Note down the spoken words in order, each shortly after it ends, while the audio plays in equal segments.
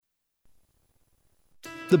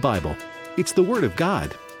The Bible. It's the Word of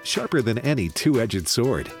God, sharper than any two-edged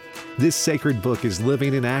sword. This sacred book is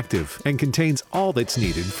living and active and contains all that's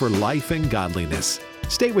needed for life and godliness.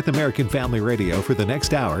 Stay with American Family Radio for the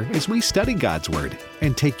next hour as we study God's Word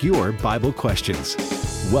and take your Bible questions.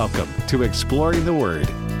 Welcome to Exploring the Word.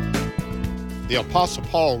 The Apostle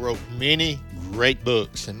Paul wrote many great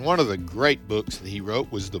books, and one of the great books that he wrote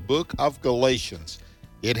was the book of Galatians.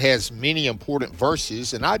 It has many important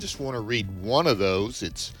verses, and I just want to read one of those.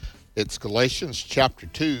 It's Galatians chapter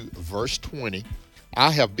 2, verse 20.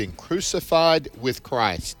 I have been crucified with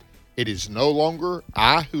Christ. It is no longer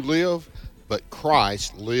I who live, but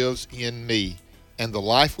Christ lives in me. And the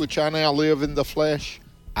life which I now live in the flesh,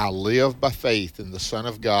 I live by faith in the Son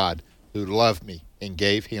of God, who loved me and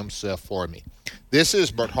gave himself for me. This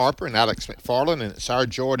is Bert Harper and Alex McFarland, and it's our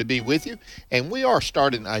joy to be with you. And we are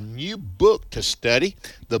starting a new book to study,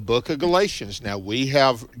 the book of Galatians. Now, we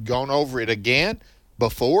have gone over it again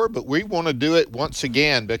before, but we want to do it once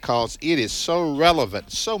again because it is so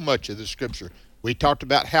relevant, so much of the Scripture. We talked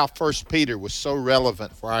about how 1 Peter was so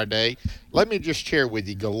relevant for our day. Let me just share with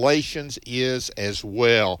you, Galatians is as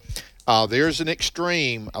well. There's an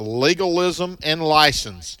extreme, legalism and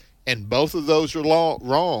license. And both of those are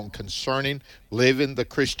wrong concerning living the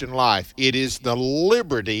Christian life. It is the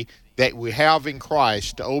liberty that we have in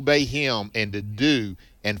Christ to obey him and to do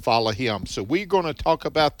and follow him. So we're going to talk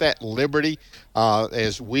about that liberty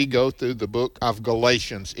as we go through the book of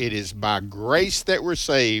Galatians. It is by grace that we're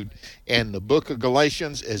saved, and the book of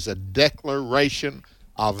Galatians is a declaration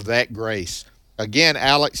of that grace. Again,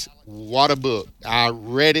 Alex, what a book. I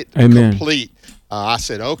read it complete. I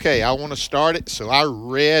said, okay, I want to start it. So I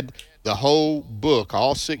read the whole book,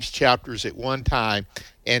 all 6 chapters at one time,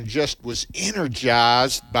 and just was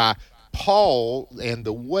energized by Paul and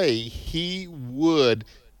the way he would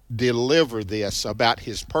deliver this about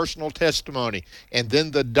his personal testimony, and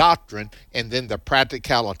then the doctrine, and then the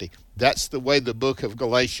practicality. That's the way the book of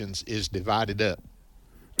Galatians is divided up.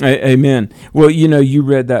 Amen. Well, you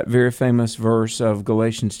read that very famous verse of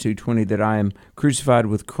Galatians 2:20 that I am crucified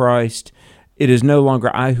with Christ. It is no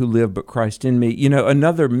longer I who live, but Christ in me.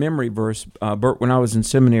 Another memory verse, Bert, when I was in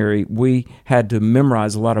seminary, we had to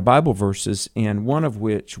memorize a lot of Bible verses, and one of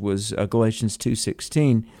which was Galatians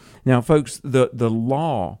 2:16. Now, folks, the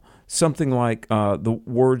law, something like the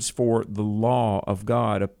words for the law of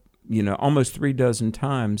God, almost 36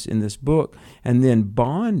 times in this book, and then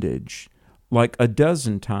bondage, like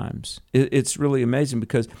 12 times. It's really amazing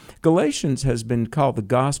because Galatians has been called the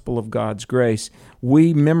gospel of God's grace.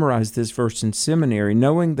 We memorized this verse in seminary,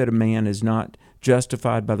 knowing that a man is not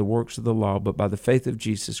justified by the works of the law, but by the faith of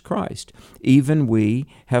Jesus Christ. Even we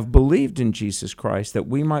have believed in Jesus Christ, that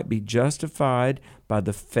we might be justified by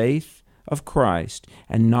the faith of Christ,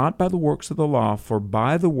 and not by the works of the law, for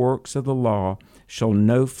by the works of the law shall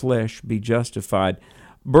no flesh be justified.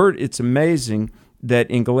 Bert, it's amazing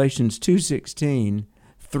that in Galatians 2:16,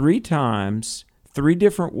 3 times, 3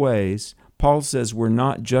 different ways, Paul says we're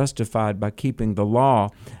not justified by keeping the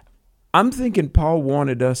law. I'm thinking Paul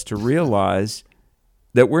wanted us to realize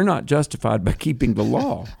that we're not justified by keeping the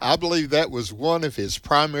law. I believe that was one of his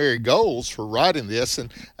primary goals for writing this.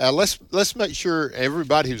 And let's make sure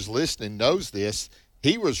everybody who's listening knows this.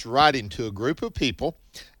 He was writing to a group of people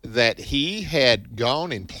that he had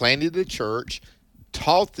gone and planted a church,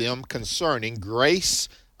 taught them concerning grace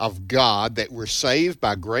of God, that we're saved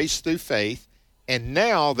by grace through faith. And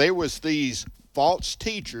now there was these false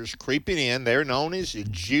teachers creeping in. They're known as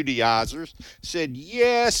Judaizers. Said,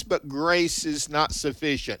 yes, but grace is not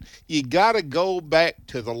sufficient. You got to go back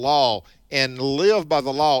to the law and live by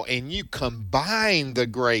the law. And you combine the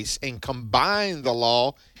grace and combine the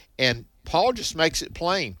law. And Paul just makes it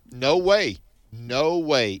plain. No way. No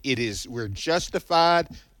way. We're justified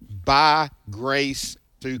by grace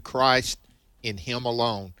through Christ in him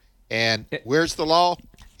alone. And where's the law?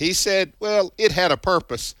 He said, well, it had a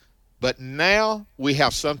purpose, but now we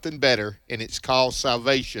have something better, and it's called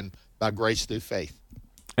salvation by grace through faith.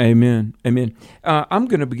 Amen. Amen. I'm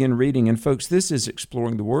going to begin reading, and folks, this is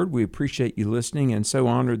Exploring the Word. We appreciate you listening, and so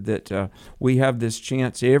honored that we have this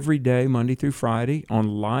chance every day, Monday through Friday, on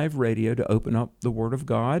live radio to open up the Word of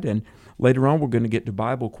God. And later on, we're going to get to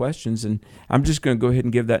Bible questions, and I'm just going to go ahead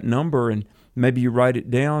and give that number, and maybe you write it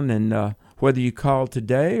down, and whether you call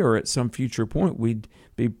today or at some future point, we'd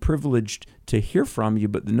be privileged to hear from you.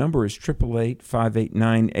 But the number is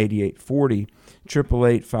 888-589-8840,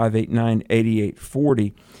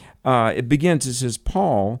 888-589-8840. It begins, it says,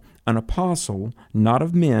 Paul, an apostle, not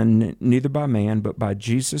of men, neither by man, but by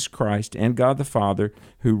Jesus Christ and God the Father,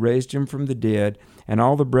 who raised him from the dead, and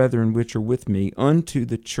all the brethren which are with me, unto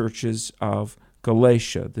the churches of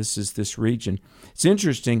Galatia. This is this region. It's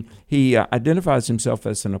interesting. He identifies himself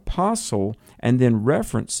as an apostle and then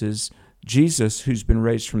references Jesus, who's been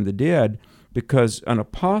raised from the dead, because an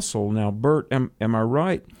apostle, now, Bert, am I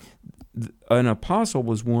right? An apostle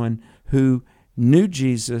was one who knew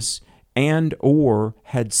Jesus and or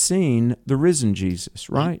had seen the risen Jesus,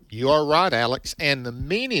 right? You are right, Alex. And the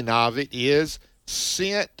meaning of it is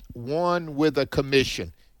sent one with a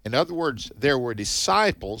commission. In other words, there were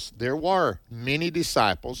disciples. There were many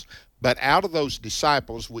disciples. But out of those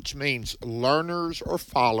disciples, which means learners or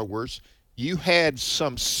followers, you had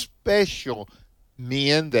some special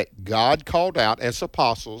men that God called out as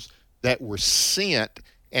apostles that were sent,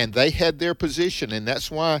 and they had their position. And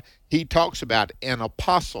that's why he talks about an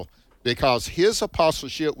apostle, because his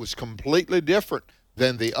apostleship was completely different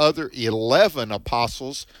than the other 11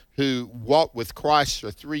 apostles who walked with Christ for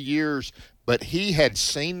 3 years. But he had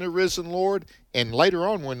seen the risen Lord, and later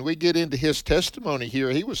on when we get into his testimony here,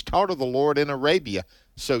 he was taught of the Lord in Arabia.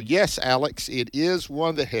 So yes, Alex, it is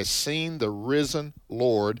one that has seen the risen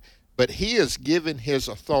Lord, but he is given his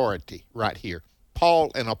authority right here.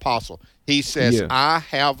 Paul, an apostle, he says, Yeah. I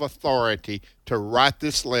have authority to write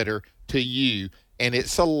this letter to you, and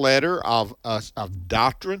it's a letter of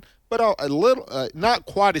doctrine, but a little, not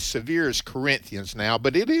quite as severe as Corinthians now,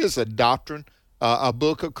 but it is a doctrine, a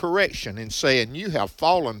book of correction, and saying you have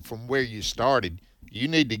fallen from where you started. You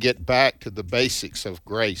need to get back to the basics of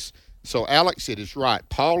grace. So, Alex, it is right.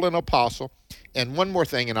 Paul, an apostle. And one more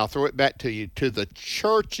thing, and I'll throw it back to you, to the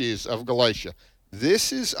churches of Galatia.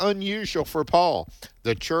 This is unusual for Paul.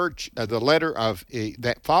 The church, the letter of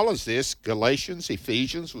that follows this, Galatians,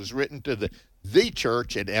 Ephesians, was written to the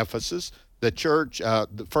church at Ephesus, the church,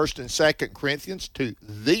 the 1st and 2nd Corinthians, to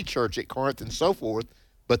the church at Corinth, and so forth.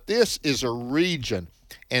 But this is a region.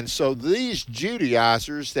 And so these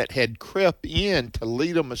Judaizers that had crept in to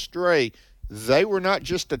lead them astray, they were not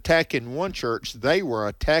just attacking one church, they were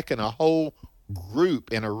attacking a whole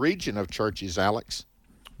group in a region of churches, Alex.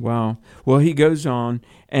 Wow. Well, he goes on,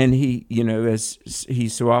 and he, as he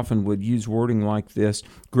so often would use wording like this,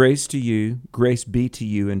 grace to you, grace be to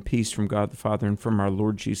you, and peace from God the Father and from our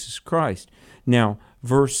Lord Jesus Christ. Now,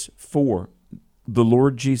 verse 4, the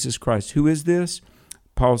Lord Jesus Christ. Who is this?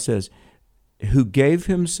 Paul says, who gave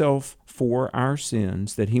himself for our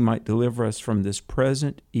sins, that he might deliver us from this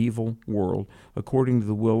present evil world, according to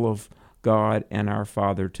the will of God and our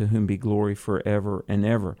Father, to whom be glory forever and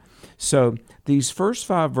ever. So these first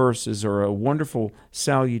 5 verses are a wonderful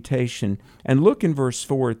salutation. And look in verse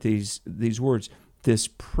 4 at these words, this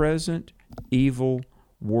present evil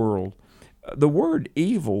world. The word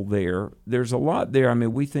evil there's a lot there. I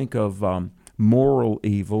mean, we think of moral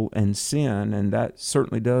evil and sin, and that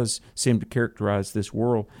certainly does seem to characterize this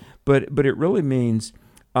world. But it really means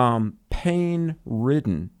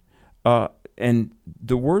pain-ridden. And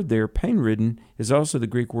the word there, pain-ridden, is also the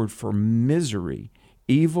Greek word for misery,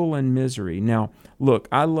 evil and misery. Now, look,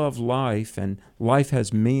 I love life, and life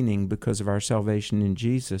has meaning because of our salvation in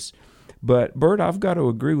Jesus. But, Bert, I've got to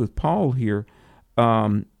agree with Paul here.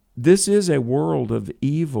 This is a world of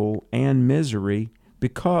evil and misery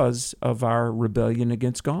because of our rebellion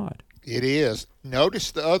against God. It is.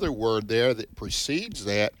 Notice the other word there that precedes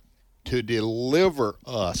that, to deliver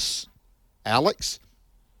us. Alex,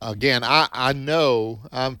 again, I know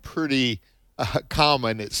I'm pretty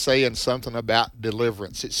common at saying something about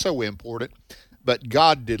deliverance. It's so important. But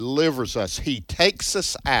God delivers us. He takes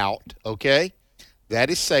us out, okay? That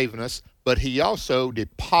is saving us. But he also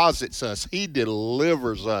deposits us. He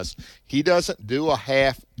delivers us. He doesn't do a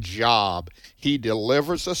half job. He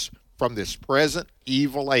delivers us from this present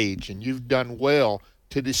evil age. And you've done well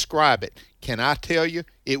to describe it. Can I tell you,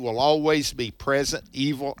 it will always be present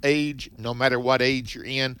evil age, no matter what age you're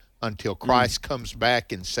in, until Christ comes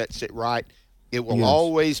back and sets it right. It will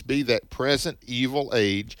always be that present evil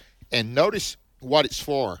age. And notice what it's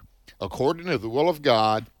for. According to the will of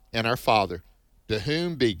God and our Father, to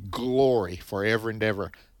whom be glory forever and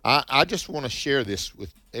ever. I just want to share this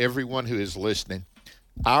with everyone who is listening.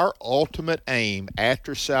 Our ultimate aim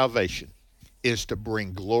after salvation is to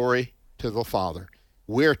bring glory to the Father.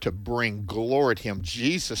 We're to bring glory to him.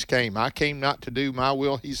 Jesus came. I came not to do my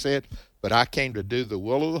will, he said, but I came to do the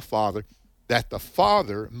will of the Father, that the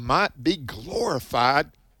Father might be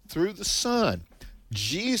glorified through the Son.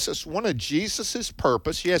 Jesus, one of Jesus's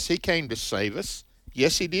purpose, yes, he came to save us.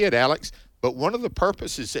 Yes, he did, Alex. But one of the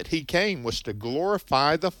purposes that he came was to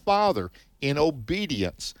glorify the Father in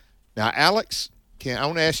obedience. Now, Alex, I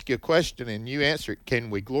want to ask you a question, and you answer it. Can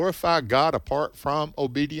we glorify God apart from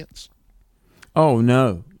obedience? Oh,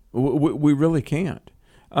 no. We really can't.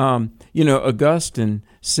 Augustine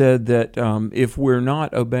said that if we're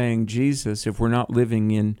not obeying Jesus, if we're not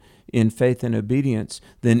living in faith and obedience,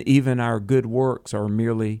 then even our good works are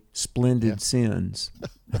merely splendid sins.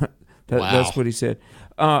 Wow. That's what he said.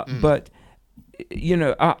 But,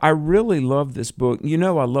 I really love this book. I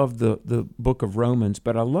love the book of Romans,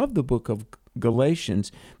 but I love the book of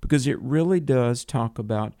Galatians because it really does talk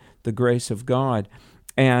about the grace of God.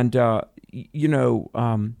 And, I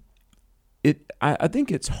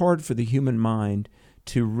think it's hard for the human mind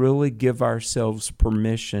to really give ourselves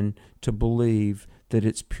permission to believe that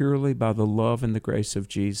it's purely by the love and the grace of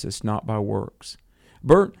Jesus, not by works.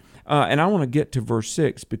 Bert, and I want to get to verse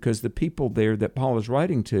 6 because the people there that Paul is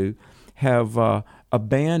writing to have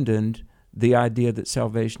abandoned the idea that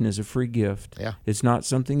salvation is a free gift. Yeah. It's not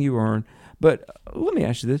something you earn. But let me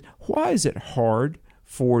ask you this. Why is it hard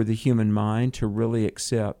for the human mind to really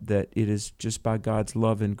accept that it is just by God's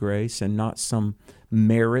love and grace and not some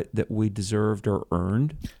merit that we deserved or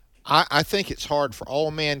earned? I think it's hard for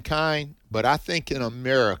all mankind, but I think in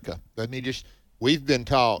America, we've been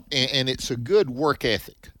taught, and it's a good work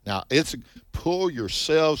ethic. Now, it's pull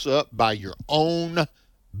yourselves up by your own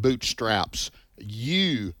bootstraps.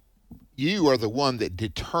 You are the one that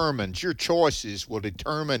determines, your choices will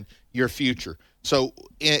determine your future. So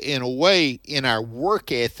in a way, in our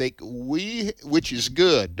work ethic, which is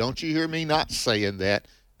good, don't you hear me not saying that,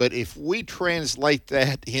 but if we translate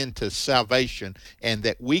that into salvation and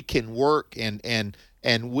that we can work and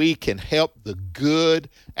we can help the good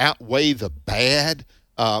outweigh the bad,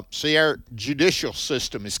 see, our judicial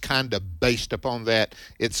system is kind of based upon that.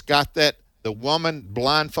 It's got that, the woman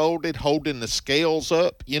blindfolded holding the scales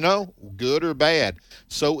up, good or bad.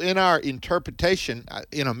 So in our interpretation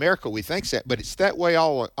in America, we think that, but it's that way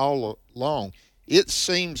all along. It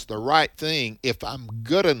seems the right thing. If I'm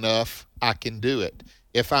good enough, I can do it.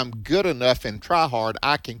 If I'm good enough and try hard,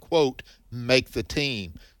 I can, quote, make the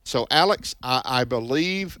team. So, Alex, I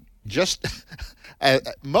believe just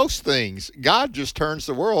most things, God just turns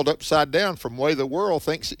the world upside down from the way the world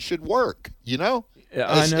thinks it should work, I know.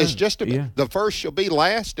 It's just the first shall be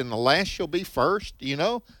last and the last shall be first,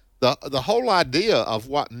 The whole idea of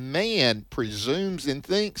what man presumes and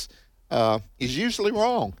thinks is usually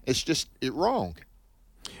wrong. It's just wrong.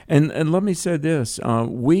 And let me say this.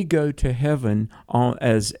 We go to heaven,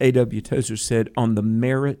 as A.W. Tozer said, on the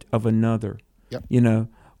merit of another. Yep.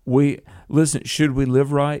 Should we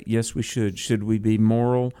live right? Yes, we should. Should we be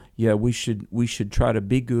moral? Yeah, we should try to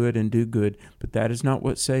be good and do good, but that is not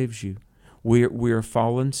what saves you. We are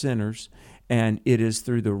fallen sinners, and it is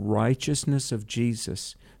through the righteousness of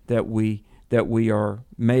Jesus that we are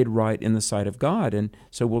made right in the sight of God. And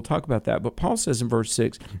so we'll talk about that. But Paul says in verse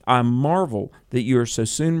 6, I marvel that you are so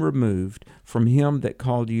soon removed from him that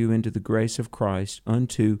called you into the grace of Christ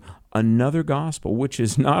unto another gospel, which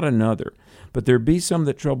is not another. But there be some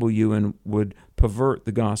that trouble you and would pervert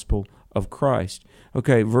the gospel of Christ.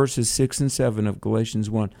 Okay, verses 6 and 7 of Galatians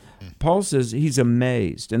 1. Paul says he's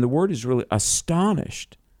amazed, and the word is really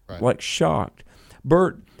astonished, right. Like shocked.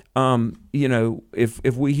 Bert,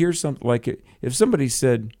 if we hear something like it, if somebody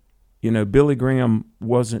said, Billy Graham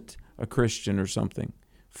wasn't a Christian or something,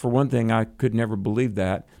 for one thing, I could never believe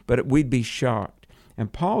that, but we'd be shocked.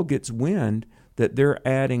 And Paul gets wind that they're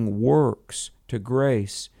adding works to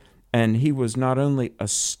grace, and he was not only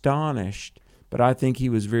astonished, but I think he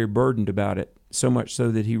was very burdened about it, so much so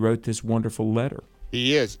that he wrote this wonderful letter.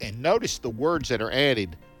 He is. And notice the words that are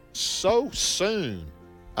added so soon.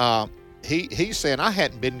 He's saying, I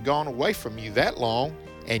hadn't been gone away from you that long,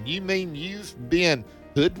 and you mean you've been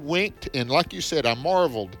hoodwinked? And like you said, I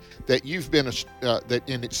marveled that you've been,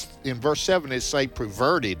 in verse 7 it say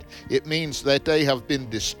perverted. It means that they have been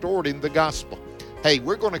distorting the gospel. Hey,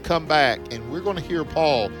 we're going to come back and we're going to hear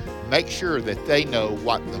Paul make sure that they know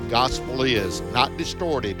what the gospel is, not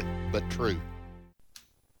distorted, but true.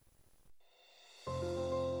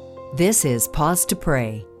 This is Pause to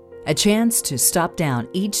Pray, a chance to stop down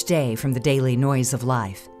each day from the daily noise of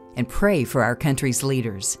life and pray for our country's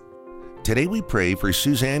leaders. Today we pray for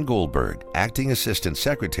Suzanne Goldberg, Acting Assistant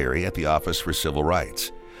Secretary at the Office for Civil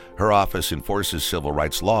Rights. Her office enforces civil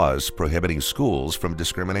rights laws prohibiting schools from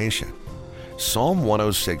discrimination. Psalm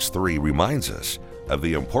 106:3 reminds us of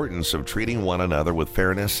the importance of treating one another with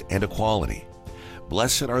fairness and equality.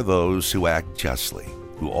 Blessed are those who act justly,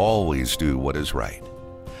 who always do what is right.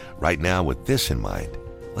 Right now, with this in mind,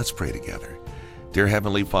 let's pray together. Dear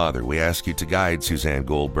Heavenly Father, we ask you to guide Suzanne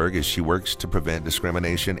Goldberg as she works to prevent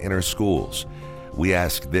discrimination in her schools. We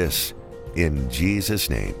ask this in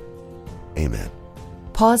Jesus' name. Amen.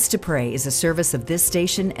 Pause to Pray is a service of this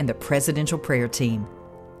station and the Presidential Prayer Team.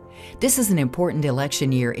 This is an important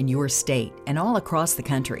election year in your state and all across the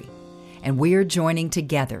country, and we're joining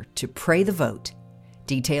together to pray the vote.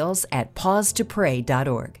 Details at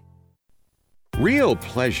pausetopray.org. Real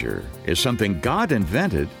pleasure is something God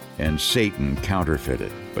invented and Satan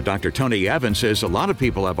counterfeited. But Dr. Tony Evans says a lot of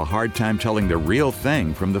people have a hard time telling the real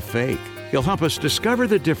thing from the fake. He'll help us discover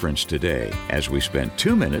the difference today as we spend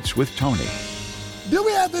 2 minutes with Tony. Do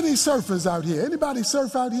we have any surfers out here? Anybody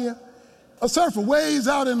surf out here? A surfer waves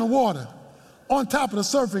out in the water on top of the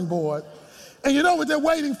surfing board. And you know what they're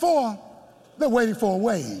waiting for? They're waiting for a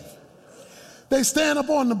wave. They stand up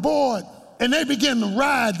on the board and they begin to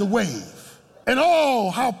ride the wave. And oh,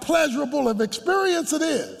 how pleasurable of experience it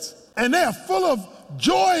is. And they're full of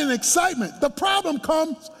joy and excitement. The problem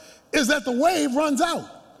comes is that the wave runs out.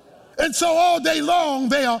 And so all day long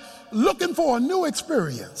they are looking for a new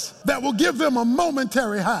experience that will give them a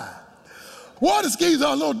momentary high. Water skis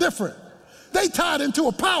are a little different. They tied into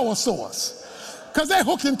a power source because they're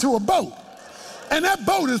hooked into a boat. And that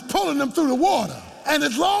boat is pulling them through the water. And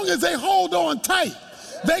as long as they hold on tight,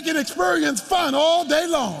 they can experience fun all day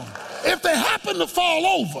long. If they happen to fall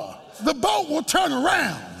over, the boat will turn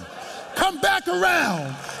around, come back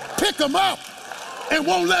around, pick them up, and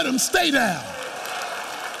won't let them stay down.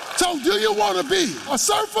 So do you want to be a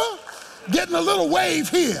surfer, getting a little wave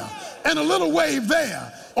here and a little wave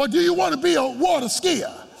there? Or do you want to be a water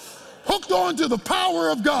skier, hooked on to the power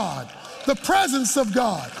of God, the presence of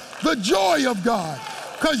God, the joy of God?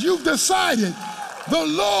 Because you've decided the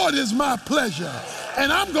Lord is my pleasure,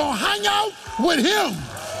 and I'm going to hang out with him.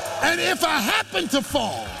 And if I happen to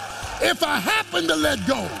fall, if I happen to let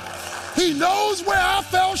go, he knows where I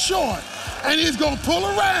fell short, and he's going to pull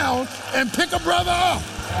around and pick a brother up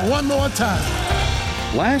one more time.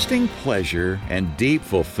 Lasting pleasure and deep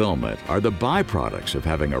fulfillment are the byproducts of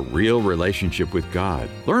having a real relationship with God.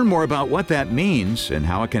 Learn more about what that means and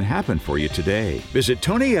how it can happen for you today. Visit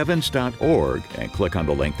TonyEvans.org and click on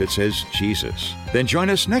the link that says Jesus. Then join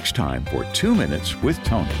us next time for 2 Minutes with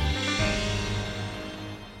Tony.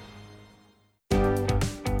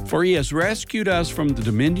 For he has rescued us from the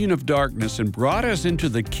dominion of darkness and brought us into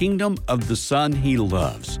the kingdom of the Son he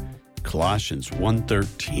loves. Colossians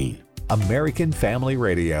 1:13. American Family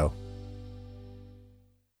Radio.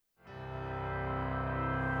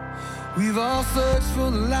 We've all searched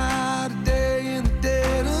for the light of day in the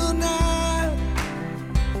dead of night.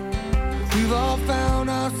 We've all found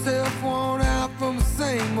ourselves worn out from the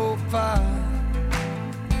same old fight.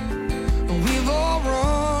 And we've all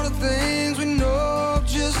run to things we know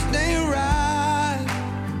just ain't right.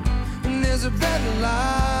 And there's a better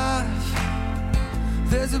life.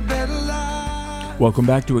 There's a better life. Welcome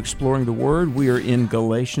back to Exploring the Word. We are in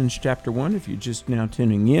Galatians chapter 1. If you're just now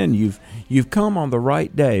tuning in, you've come on the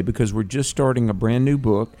right day because we're just starting a brand new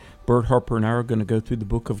book. Bert Harper and I are going to go through the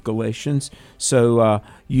book of Galatians. So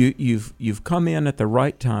you've come in at the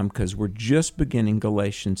right time because we're just beginning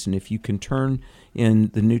Galatians. And if you can turn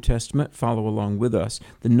in the New Testament, follow along with us.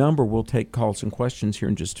 The number will take calls and questions here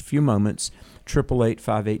in just a few moments,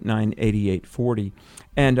 888-589-8840.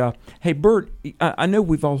 And, hey, Bert, I know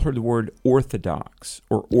we've all heard the word orthodox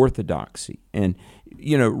or orthodoxy. And,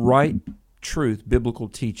 you know, right truth, biblical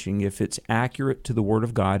teaching, if it's accurate to the Word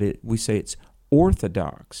of God, we say it's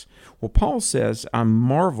orthodox. Well, Paul says, I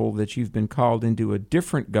marvel that you've been called into a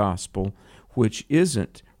different gospel, which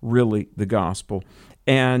isn't really the gospel.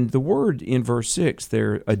 And the word in verse 6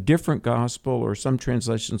 there, a different gospel, or some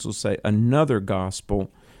translations will say another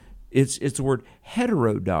gospel. It's the word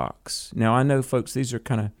heterodox. Now, I know, folks, these are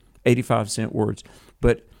kind of 85-cent words,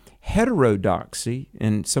 but heterodoxy,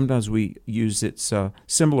 and sometimes we use its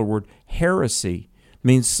similar word, heresy,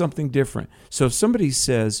 means something different. So if somebody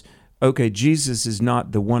says, okay, Jesus is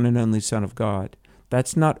not the one and only Son of God,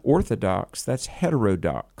 that's not orthodox, that's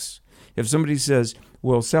heterodox. If somebody says,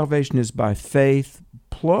 well, salvation is by faith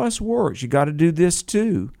plus works, you got to do this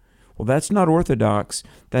too, well, that's not orthodox,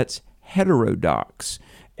 that's heterodox.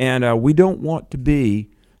 And we don't want to be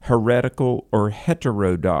heretical or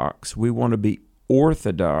heterodox. We want to be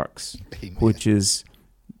orthodox, Amen. Which is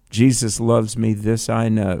Jesus loves me, this I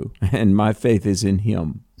know, and my faith is in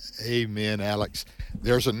him. Amen, Alex.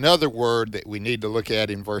 There's another word that we need to look at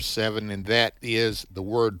in verse 7, and that is the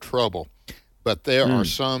word trouble. But there are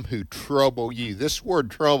some who trouble you. This word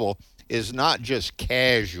trouble is not just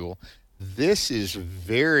casual. This is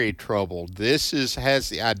very troubled. This has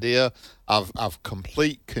the idea of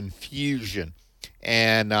complete confusion.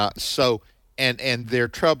 And so they're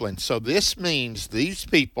troubling. So this means these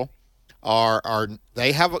people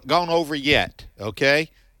they haven't gone over yet,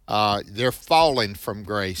 okay? They're falling from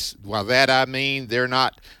grace. By that I mean they're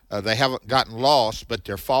not, they haven't gotten lost, but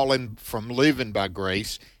they're falling from living by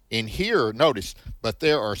grace. And here, notice, but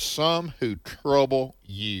there are some who trouble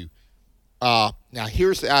you. Now,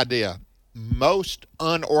 here's the idea. Most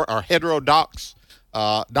heterodoxy,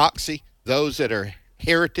 those that are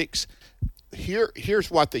heretics,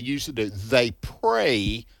 here's what they usually do. They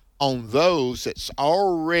prey on those that's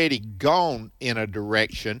already gone in a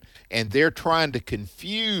direction, and they're trying to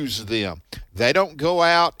confuse them. They don't go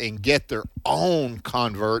out and get their own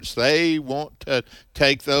converts. They want to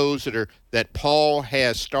take those that Paul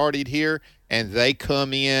has started here, and they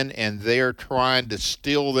come in and they're trying to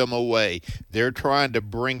steal them away. They're trying to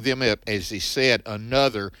bring them up, as he said,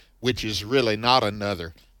 another, which is really not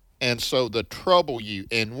another. And so the trouble you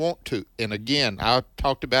and want to, and again, I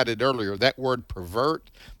talked about it earlier, that word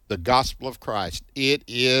pervert the gospel of Christ. It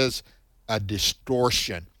is a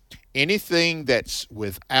distortion. Anything that's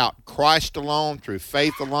without Christ alone, through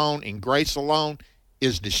faith alone, in grace alone,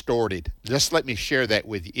 is distorted. Just let me share that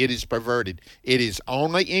with you. It is perverted. It is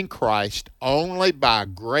only in Christ, only by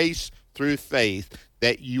grace through faith,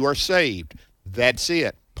 that you are saved. That's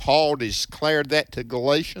it. Paul declared that to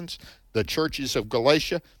Galatians, the churches of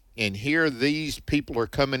Galatia, and here these people are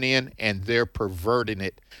coming in and they're perverting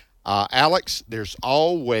it. Alex, there's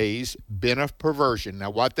always been a perversion. Now,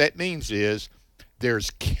 what that means is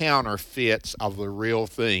there's counterfeits of the real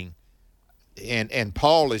thing. And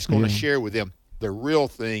Paul is going to share with them, the real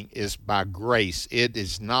thing is by grace. It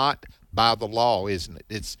is not by the law, isn't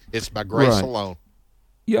it? It's by grace alone.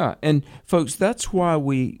 Yeah, and folks, that's why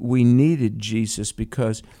we needed Jesus,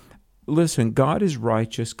 because, listen, God is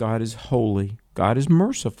righteous, God is holy, God is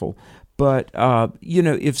merciful. But,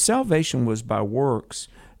 if salvation was by works,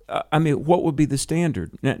 what would be the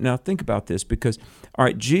standard? Now, think about this, because, all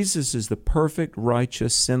right, Jesus is the perfect,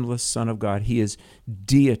 righteous, sinless Son of God. He is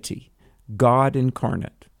deity, God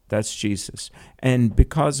incarnate. That's Jesus. And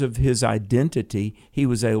because of his identity, he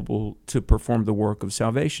was able to perform the work of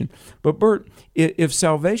salvation. But, Bert, if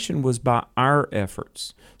salvation was by our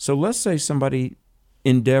efforts, so let's say somebody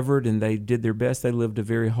endeavored and they did their best, they lived a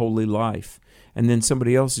very holy life, and then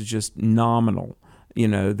somebody else is just nominal,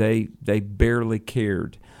 they barely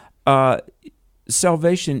cared.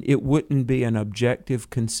 Salvation, it wouldn't be an objective,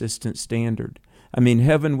 consistent standard.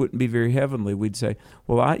 Heaven wouldn't be very heavenly. We'd say,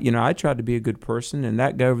 well, I tried to be a good person, and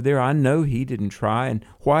that guy over there, I know he didn't try, and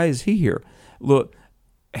why is he here? Look,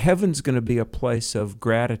 heaven's going to be a place of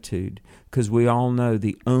gratitude, because we all know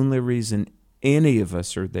the only reason any of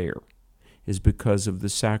us are there is because of the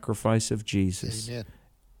sacrifice of Jesus.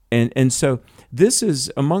 Amen. And so this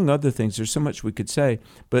is, among other things, there's so much we could say,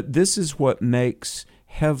 but this is what makes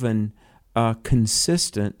heaven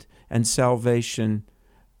consistent and salvation,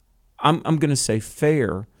 I'm going to say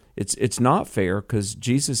fair. It's not fair, because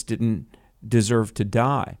Jesus didn't deserve to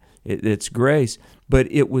die. It's grace,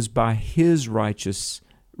 but it was by his righteous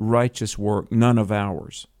work, none of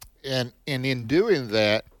ours. And in doing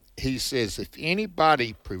that, he says, if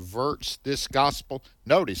anybody perverts this gospel,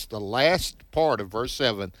 notice the last part of verse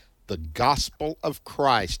 7, the gospel of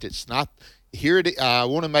Christ. It's not, here. I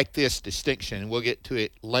want to make this distinction, and we'll get to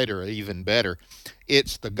it later even better.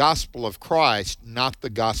 It's the gospel of Christ, not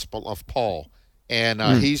the gospel of Paul. And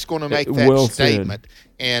he's going to make that statement.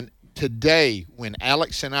 And today, when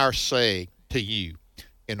Alex and I say to you,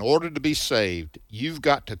 in order to be saved, you've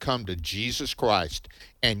got to come to Jesus Christ,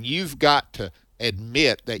 and you've got to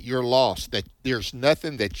admit that you're lost, that there's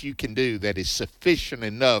nothing that you can do that is sufficient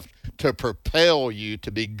enough to propel you to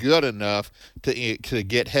be good enough to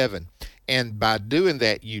get heaven. And by doing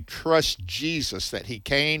that, you trust Jesus, that he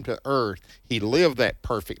came to earth, he lived that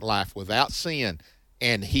perfect life without sin,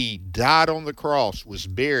 and he died on the cross, was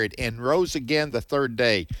buried, and rose again the third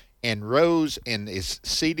day, and rose and is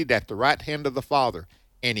seated at the right hand of the Father.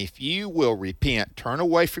 And if you will repent, turn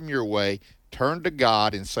away from your way, turn to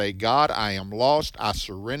God and say, God, I am lost. I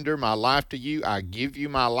surrender my life to you. I give you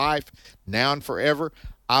my life now and forever.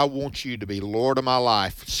 I want you to be Lord of my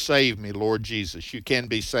life. Save me, Lord Jesus. You can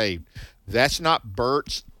be saved. That's not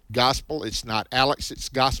Bert's gospel. It's not Alex's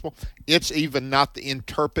gospel. It's even not the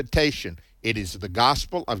interpretation. It is the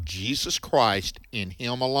gospel of Jesus Christ in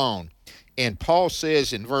him alone. And Paul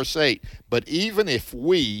says in verse 8, but even if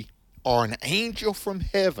we or an angel from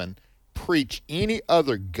heaven preach any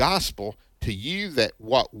other gospel to you that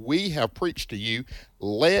what we have preached to you,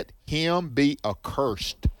 let him be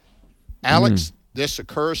accursed. Alex, this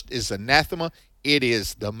accursed is anathema. It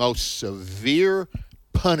is the most severe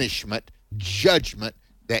punishment, judgment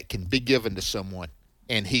that can be given to someone.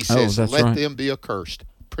 And he says, let them be accursed.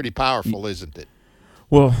 Pretty powerful, isn't it?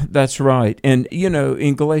 Well, that's right. And,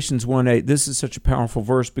 in Galatians 1:8, this is such a powerful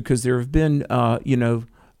verse, because there have been,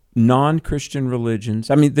 non-Christian religions.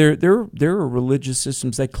 There are religious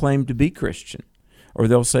systems that claim to be Christian, or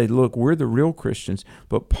they'll say, look, we're the real Christians.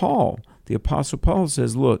 But Paul, the Apostle Paul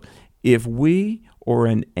says, look, if we or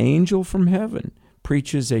an angel from heaven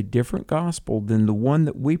preaches a different gospel than the one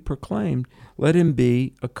that we proclaimed, let him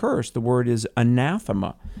be accursed. The word is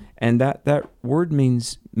anathema, and that word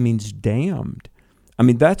means damned. I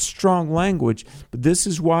mean, that's strong language, but this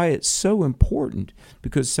is why it's so important,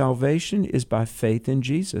 because salvation is by faith in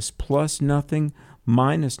Jesus, plus nothing,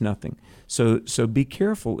 minus nothing. So be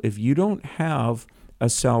careful. If you don't have a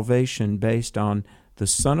salvation based on the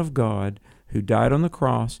Son of God who died on the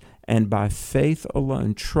cross, and by faith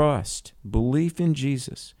alone, trust, belief in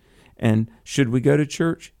Jesus. And should we go to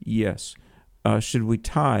church? Yes. Should we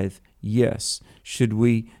tithe? Yes. Should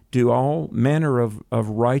we do all manner of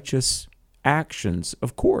righteous actions?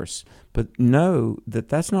 Of course. But know that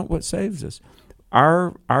that's not what saves us.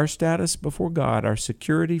 Our status before God, our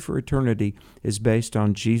security for eternity, is based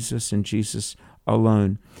on Jesus and Jesus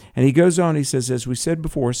alone. And he goes on, he says, as we said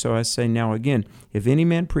before, so I say now again, if any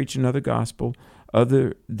man preach another gospel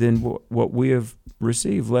other than what we have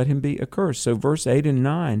received, let him be accursed. So verse 8 and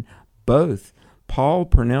 9, both, Paul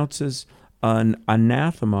pronounces an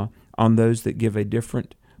anathema on those that give a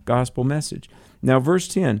different gospel message. Now, verse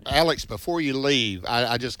 10. Alex, before you leave,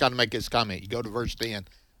 I just got to make this comment. You go to verse 10.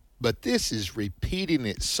 But this is repeating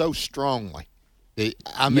it so strongly.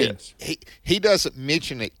 Yes. He doesn't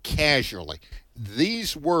mention it casually.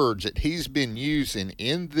 These words that he's been using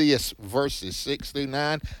in this verses 6 through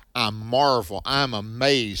 9, I marvel, I'm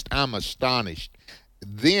amazed, I'm astonished.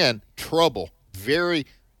 Then trouble, the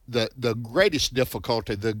greatest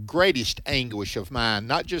difficulty, the greatest anguish of mind,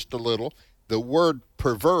 not just a little, the word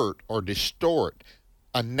pervert or distort,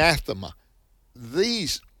 anathema.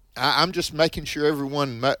 These, I'm just making sure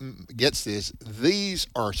everyone gets this. These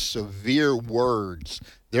are severe words.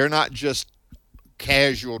 They're not just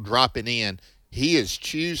casual dropping in. He is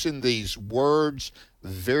choosing these words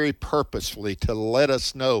very purposefully to let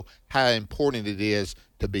us know how important it is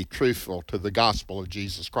to be truthful to the gospel of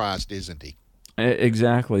Jesus Christ, isn't he?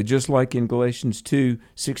 Exactly. Just like in Galatians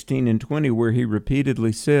 2:16 and 20, where he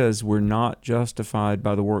repeatedly says we're not justified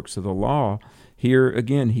by the works of the law. Here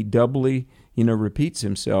again, he doubly repeats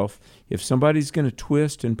himself. If somebody's going to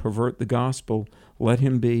twist and pervert the gospel, let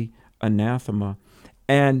him be anathema.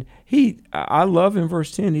 And I love in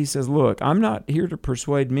verse 10, he says, look, I'm not here to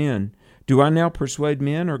persuade men. Do I now persuade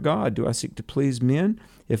men or God? Do I seek to please men?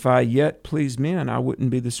 If I yet please men, I wouldn't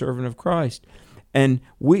be the servant of Christ. And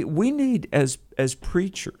we need, as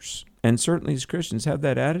preachers, and certainly as Christians, have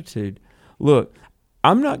that attitude. Look,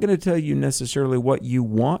 I'm not going to tell you necessarily what you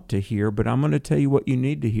want to hear, but I'm going to tell you what you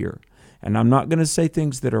need to hear. And I'm not going to say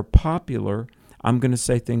things that are popular. I'm going to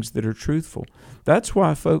say things that are truthful. That's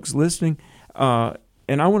why, folks listening,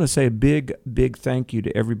 and I want to say a big, big thank you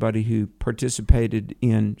to everybody who participated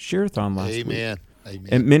in Share-a-thon last week. Amen.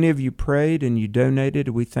 And many of you prayed and you donated.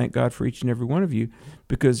 We thank God for each and every one of you,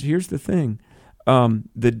 because here's the thing.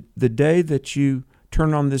 The day that you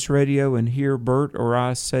turn on this radio and hear Bert or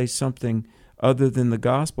I say something other than the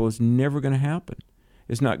gospel is never going to happen.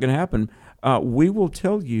 It's not going to happen. We will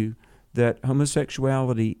tell you that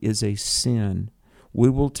homosexuality is a sin. We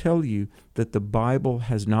will tell you that the Bible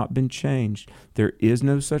has not been changed. There is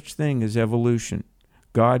no such thing as evolution.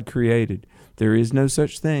 God created. There is no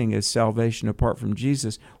such thing as salvation apart from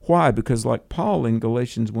Jesus. Why? Because like Paul in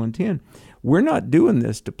Galatians 1:10, we're not doing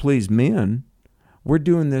this to please men. We're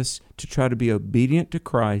doing this to try to be obedient to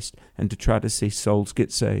Christ and to try to see souls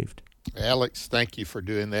get saved. Alex, thank you for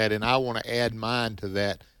doing that. And I want to add mine to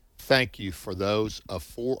that. Thank you for those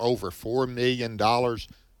of over $4 million,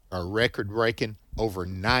 are record-breaking, over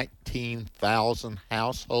 19,000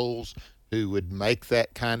 households who would make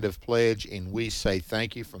that kind of pledge, and we say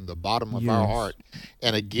thank you from the bottom of our heart.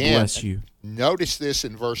 And again, bless you. Notice this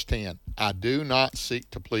in verse 10, I do not seek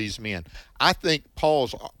to please men. I think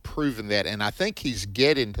Paul's proven that, and I think he's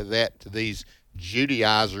getting to that to these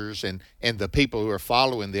Judaizers and the people who are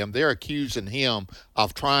following them. They're accusing him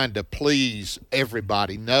of trying to please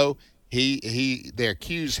everybody. No, they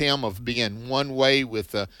accuse him of being one way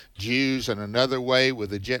with the Jews and another way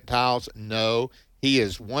with the Gentiles. No, he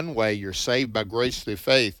is one way. You're saved by grace through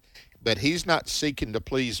faith, but he's not seeking to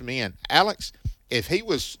please men. Alex, if he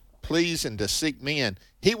was pleasing to seek men,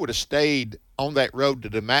 he would have stayed on that road to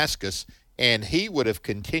Damascus, and he would have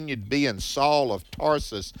continued being Saul of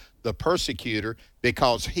Tarsus, the persecutor,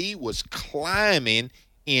 because he was climbing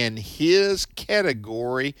in his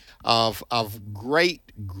category of great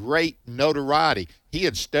notoriety. He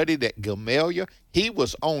had studied at Gamaliel. He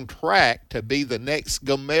was on track to be the next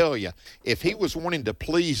Gamaliel. If he was wanting to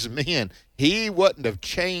please men, he wouldn't have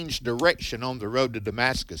changed direction on the road to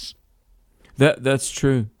Damascus. That's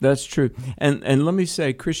true. That's true. And let me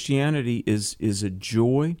say, Christianity is a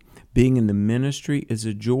joy. Being in the ministry is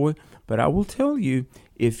a joy. But I will tell you,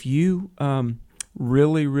 if you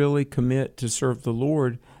really, really commit to serve the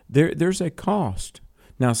Lord, there's a cost.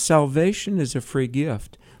 Now, salvation is a free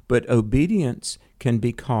gift, but obedience can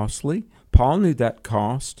be costly. Paul knew that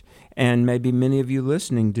cost, and maybe many of you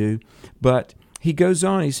listening do. But he goes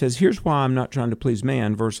on, he says, here's why I'm not trying to please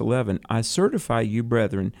man, verse 11. I certify you,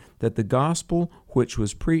 brethren, that the gospel which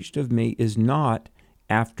was preached of me is not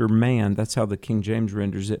after man. That's how the King James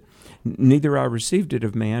renders it. Neither I received it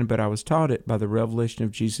of man, but I was taught it by the revelation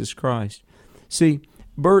of Jesus Christ. See,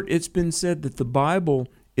 Bert, it's been said that the Bible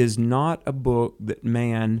is not a book that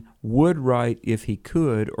man would write if he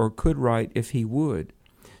could, or could write if he would.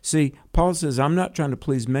 See, Paul says, I'm not trying to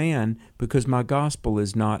please man because my gospel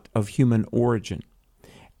is not of human origin.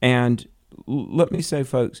 And let me say,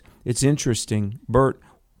 folks, it's interesting. Bert,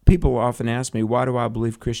 people often ask me, why do I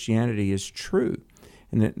believe Christianity is true?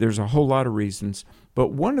 And there's a whole lot of reasons.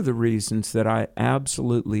 But one of the reasons that I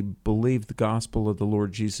absolutely believe the gospel of the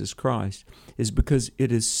Lord Jesus Christ is because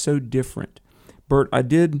it is so different. Bert, I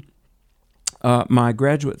did my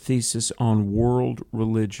graduate thesis on world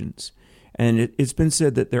religions. And it's been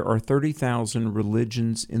said that there are 30,000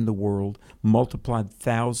 religions in the world, multiplied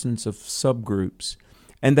thousands of subgroups,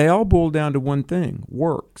 and they all boil down to one thing,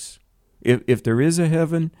 works. If there is a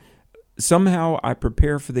heaven, somehow I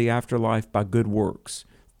prepare for the afterlife by good works.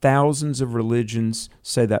 Thousands of religions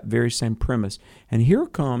say that very same premise. And here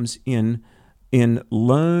comes in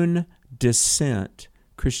lone dissent,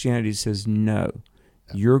 Christianity says, no,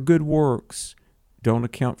 your good works don't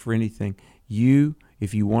account for anything.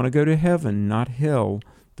 If you want to go to heaven, not hell,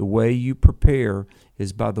 the way you prepare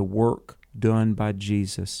is by the work done by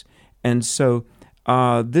Jesus. And so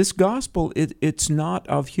this gospel, it's not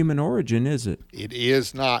of human origin, is it? It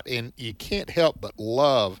is not, and you can't help but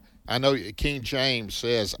love. I know King James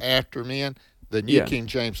says after men, the New King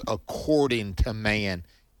James according to man.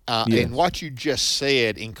 And what you just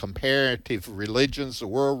said in comparative religions, the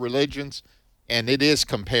world religions, and it is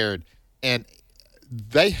compared, and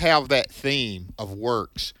they have that theme of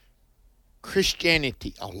works.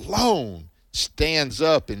 Christianity alone stands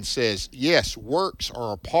up and says, yes, works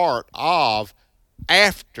are a part of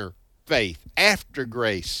after faith, after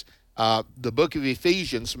grace. The book of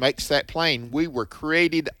Ephesians makes that plain. We were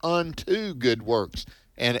created unto good works.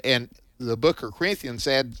 And the book of Corinthians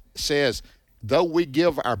says, though we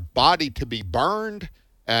give our body to be burned,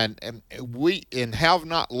 and we have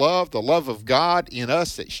not love, the love of God in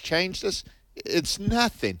us that's changed us, it's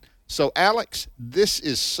nothing. So, Alex, this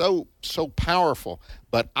is so powerful.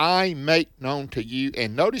 But I make known to you,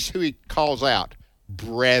 and notice who he calls out,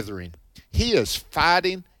 brethren. He is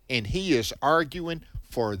fighting and he is arguing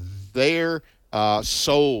for their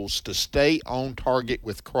souls to stay on target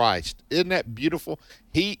with Christ. Isn't that beautiful?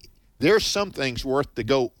 There's some things worth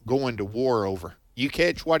to going to war over. You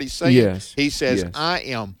catch what he's saying? Yes. He says, yes.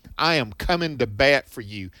 I am coming to bat for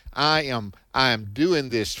you. I am doing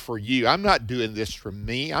this for you. I'm not doing this for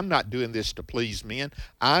me. I'm not doing this to please men.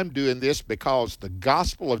 I'm doing this because the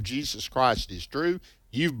gospel of Jesus Christ is true.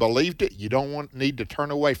 You've believed it. You don't need to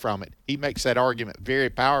turn away from it. He makes that argument very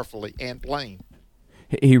powerfully and plain.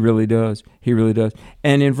 He really does. He really does.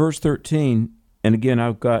 And in verse 13, and again,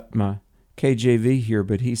 I've got my KJV here,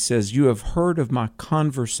 but he says, you have heard of my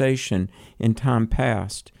conversation in time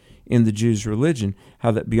past in the Jews' religion,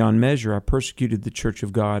 how that beyond measure I persecuted the church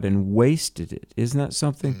of God and wasted it. Isn't that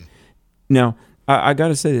something? Now, I got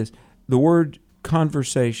to say this. The word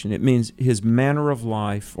conversation, it means his manner of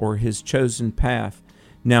life or his chosen path.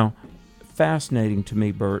 Now, fascinating to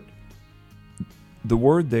me, Bert, the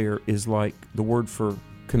word there is like the word for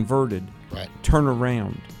converted, right. Turn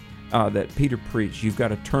around. That Peter preached. You've got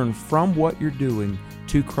to turn from what you're doing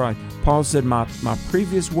to Christ. Paul said, my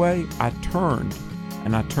previous way, I turned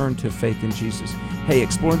to faith in Jesus. Hey,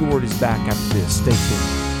 Exploring the Word is back after this. Stay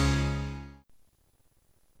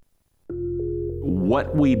tuned.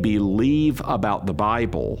 What we believe about the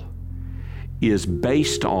Bible is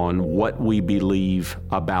based on what we believe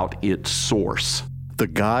about its source. The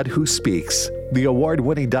God Who Speaks, the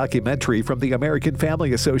award-winning documentary from the American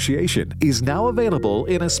Family Association, is now available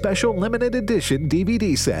in a special limited edition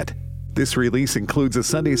DVD set. This release includes a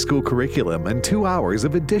Sunday school curriculum and 2 hours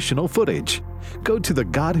of additional footage. Go to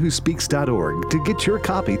thegodwhospeaks.org to get your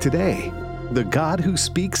copy today.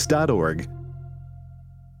 thegodwhospeaks.org.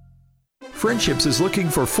 Friendships is looking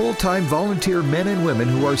for full-time volunteer men and women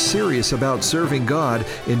who are serious about serving God,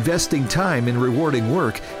 investing time in rewarding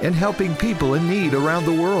work, and helping people in need around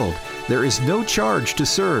the world. There is no charge to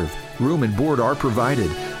serve. Room and board are provided.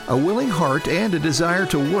 A willing heart and a desire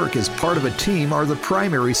to work as part of a team are the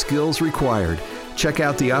primary skills required. Check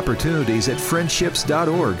out the opportunities at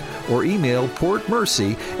friendships.org or email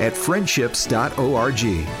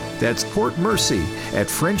portmercy@friendships.org. That's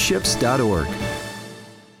portmercy@friendships.org.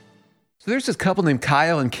 So there's this couple named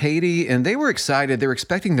Kyle and Katie, and they were excited. They were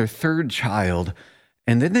expecting their third child.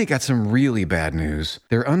 And then they got some really bad news.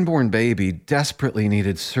 Their unborn baby desperately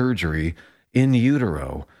needed surgery in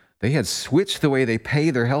utero. They had switched the way they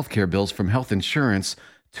pay their healthcare bills from health insurance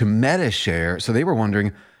to Medi-Share. So they were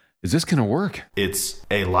wondering, is this going to work? It's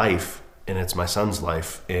a life, and it's my son's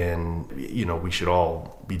life. And, we should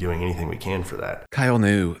all be doing anything we can for that. Kyle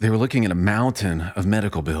knew they were looking at a mountain of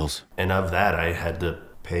medical bills. And of that, I had to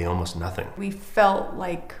pay almost nothing. We felt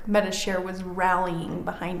like Medi-Share was rallying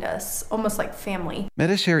behind us, almost like family.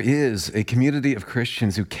 Medi-Share is a community of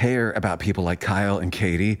Christians who care about people like Kyle and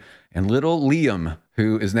Katie and little Liam,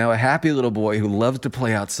 who is now a happy little boy who loves to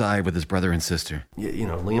play outside with his brother and sister.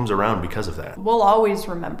 Liam's around because of that. We'll always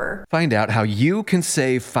remember. Find out how you can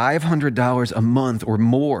save $500 a month or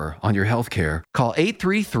more on your health care. Call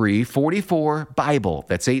 833-44-BIBLE.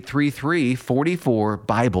 That's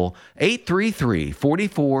 833-44-BIBLE.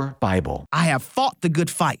 833-44-BIBLE. I have fought the good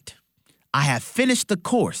fight. I have finished the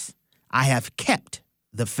course. I have kept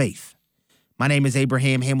the faith. My name is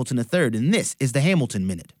Abraham Hamilton III, and this is the Hamilton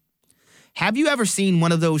Minute. Have you ever seen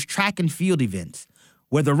one of those track and field events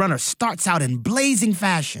where the runner starts out in blazing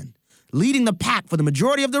fashion, leading the pack for the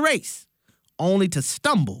majority of the race, only to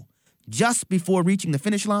stumble just before reaching the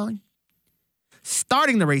finish line?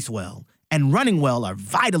 Starting the race well and running well are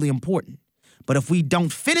vitally important, but if we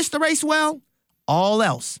don't finish the race well, all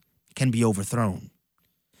else can be overthrown.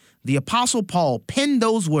 The Apostle Paul penned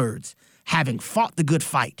those words, having fought the good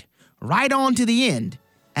fight, right on to the end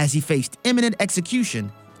as he faced imminent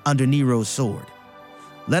execution under Nero's sword.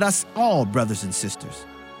 Let us all, brothers and sisters,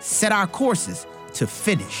 set our courses to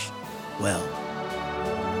finish well.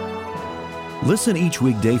 Listen each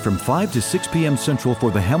weekday from 5 to 6 p.m. Central for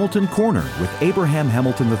the Hamilton Corner with Abraham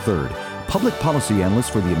Hamilton III, Public Policy Analyst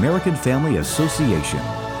for the American Family Association.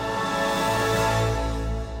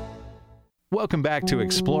 Welcome back to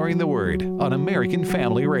Exploring the Word on American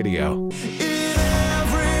Family Radio.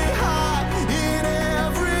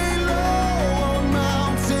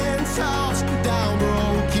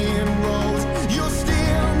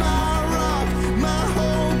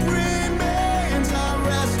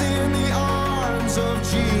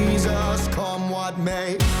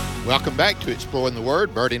 Welcome back to Exploring the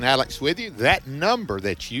Word. Bert and Alex with you. That number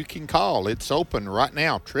that you can call, it's open right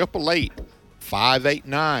now,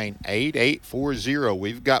 888-589-8840.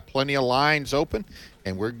 We've got plenty of lines open,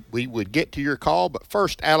 and we would get to your call. But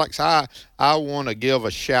first, Alex, I want to give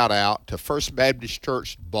a shout-out to First Baptist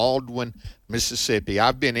Church, Baldwin, Mississippi.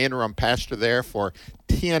 I've been interim pastor there for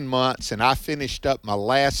 10 months, and I finished up my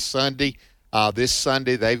last Sunday. This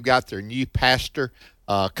Sunday, they've got their new pastor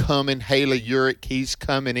coming, Haley Urick. He's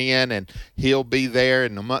coming in, and he'll be there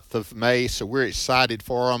in the month of May, so we're excited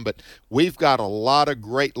for him. But we've got a lot of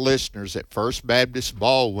great listeners at First Baptist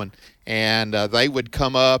Baldwin, and they would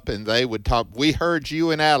come up and they would talk. We heard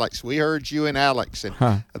you and Alex.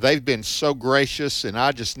 And they've been so gracious, and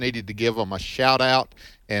I just needed to give them a shout-out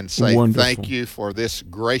and say Thank you for this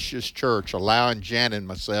gracious church allowing Jan and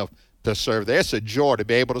myself to serve there. It's a joy to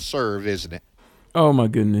be able to serve, isn't it? Oh, my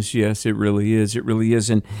goodness, yes, it really is. It really is.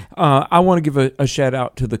 And I want to give a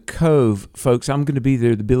shout-out to the Cove, folks. I'm going to be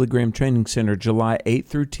there at the Billy Graham Training Center July 8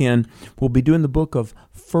 through 10. We'll be doing the book of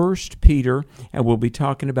 1 Peter, and we'll be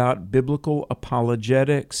talking about biblical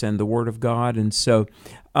apologetics and the Word of God. And so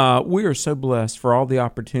we are so blessed for all the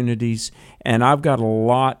opportunities, and I've got a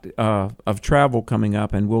lot of travel coming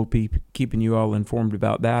up, and we'll be keeping you all informed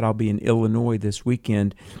about that. I'll be in Illinois this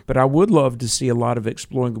weekend, but I would love to see a lot of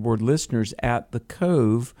Exploring the Word listeners at the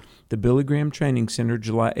Cove, the Billy Graham Training Center,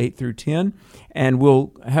 July 8 through 10, and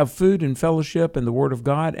we'll have food and fellowship and the Word of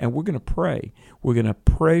God, and we're going to pray. We're going to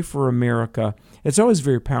pray for America. It's always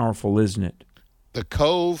very powerful, isn't it? The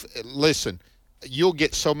Cove, listen, you'll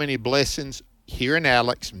get so many blessings hearing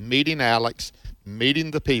Alex, meeting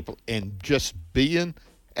the people, and just being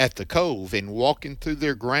at the Cove and walking through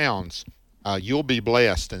their grounds. You'll be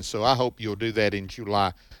blessed, and so I hope you'll do that in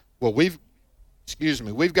July. Well, we've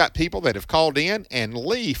got people that have called in, and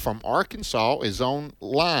Lee from Arkansas is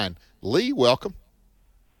online. Lee, welcome.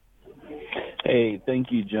 Hey,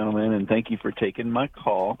 thank you, gentlemen, and thank you for taking my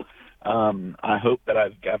call. I hope that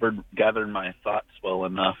I've gathered my thoughts well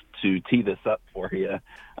enough to tee this up for you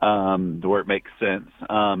to where it makes sense.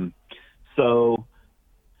 So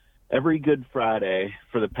every Good Friday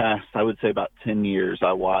for the past, I would say about 10 years,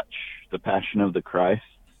 I watch The Passion of the Christ.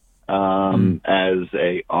 as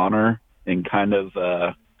a honor and kind of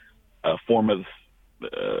a form of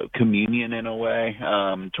communion in a way,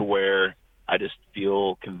 to where I just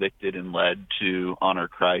feel convicted and led to honor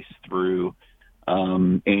Christ through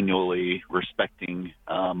annually respecting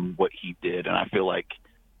what he did. And I feel like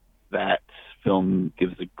that film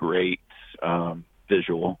gives a great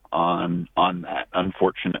visual on that.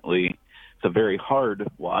 Unfortunately, it's a very hard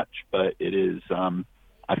watch, but it is,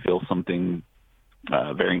 I feel, something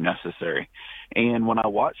very necessary. And when I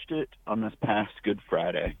watched it on this past Good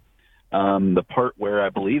Friday, the part where I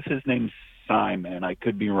believe his name's Simon, I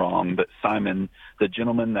could be wrong, but Simon, the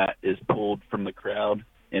gentleman that is pulled from the crowd,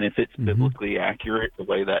 and if it's biblically accurate, the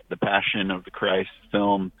way that the Passion of the Christ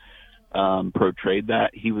film portrayed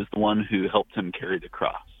that, he was the one who helped him carry the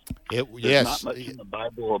cross. There's not much in the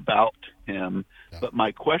Bible about him, but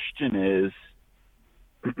my question is,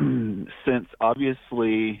 since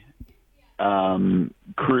obviously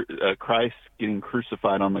Christ getting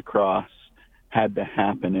crucified on the cross had to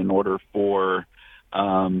happen in order for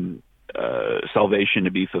salvation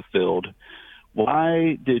to be fulfilled,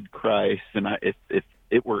 why did Christ, and if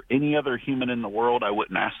it were any other human in the world, I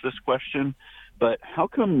wouldn't ask this question, but how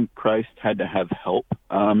come Christ had to have help?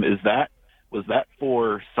 Was that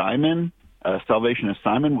for Simon, salvation of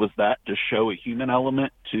Simon? Was that to show a human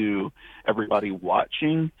element to everybody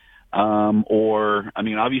watching? Or, I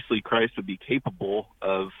mean, obviously Christ would be capable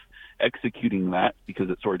of executing that because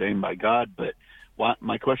it's ordained by God, but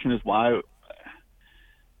my question is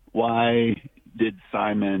why did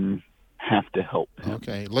Simon have to help him?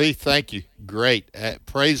 Okay, Lee, thank you. Great.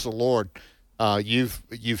 Praise the Lord.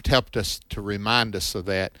 You've helped us to remind us of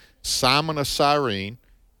that. Simon of Cyrene,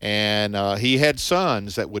 and he had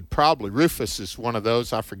sons that would probably, Rufus is one of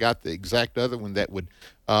those, I forgot the exact other one, that would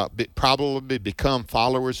probably become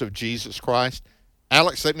followers of Jesus Christ.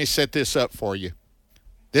 Alex, let me set this up for you.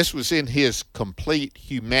 This was in his complete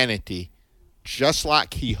humanity, just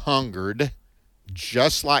like he hungered,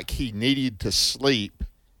 just like he needed to sleep,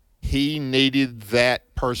 he needed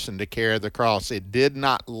that person to carry the cross. It did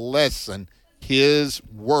not lessen his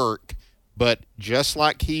work, but just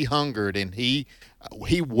like he hungered and he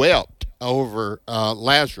wept over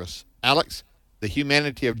Lazarus. Alex, the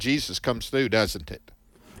humanity of Jesus comes through, doesn't it?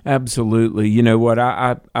 Absolutely. You know what?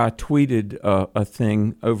 I tweeted a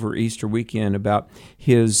thing over Easter weekend about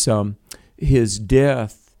his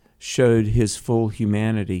death showed his full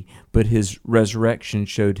humanity, but his resurrection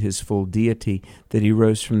showed his full deity, that he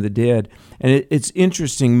rose from the dead. And it's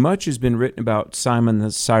interesting, much has been written about Simon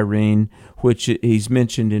the Cyrene, which he's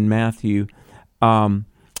mentioned in Matthew, and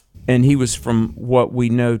he was from what we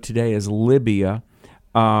know today as Libya.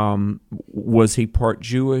 Was he part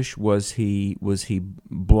Jewish? Was he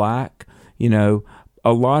black? You know,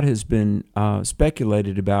 a lot has been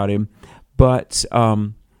speculated about him, but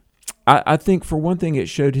I think for one thing, it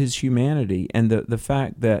showed his humanity and the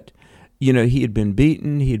fact that, you know, he had been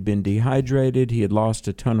beaten, he had been dehydrated, he had lost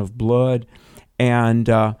a ton of blood, and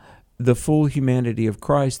the full humanity of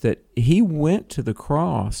Christ, that he went to the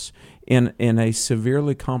cross in a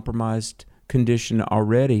severely compromised condition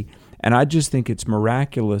already. And I just think it's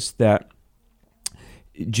miraculous that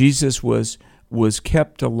Jesus was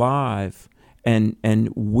kept alive and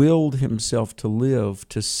willed himself to live,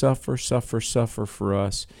 to suffer for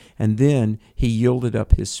us. And then he yielded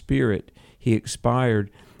up his spirit. He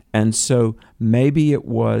expired. And so maybe it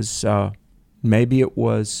was to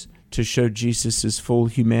show Jesus' full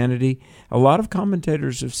humanity. A lot of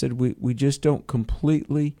commentators have said we just don't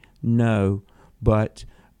completely know, but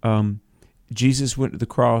Jesus went to the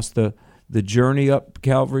cross. The journey up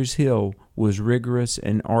Calvary's Hill was rigorous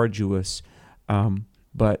and arduous,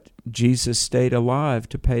 but Jesus stayed alive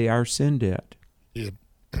to pay our sin debt. Yeah.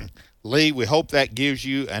 Lee, we hope that gives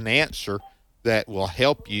you an answer that will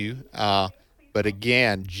help you. But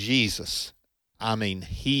again, Jesus, I mean,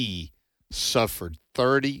 he suffered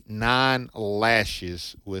 39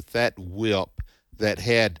 lashes with that whip that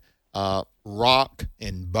had rock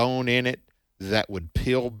and bone in it that would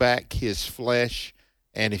peel back his flesh.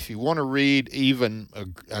 And if you want to read even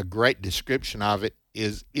a great description of it,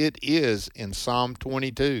 is in Psalm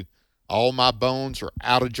 22. All my bones are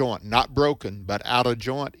out of joint, not broken, but out of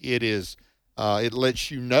joint. It is. It lets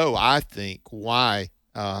you know, I think, why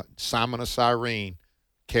Simon of Cyrene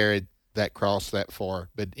carried that cross that far.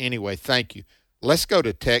 But anyway, thank you. Let's go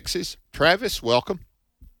to Texas. Travis, welcome.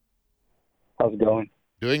 How's it going?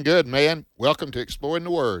 Doing good, man. Welcome to Exploring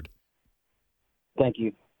the Word. Thank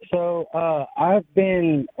you. So I've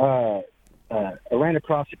been I ran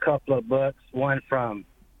across a couple of books. One from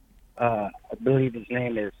I believe his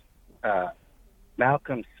name is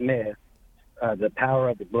Malcolm Smith, The Power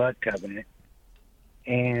of the Blood Covenant.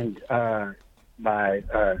 and by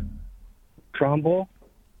Trumbull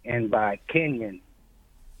and by Kenyon.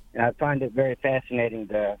 And I find it very fascinating,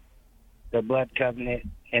 the blood covenant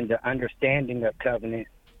and the understanding of covenant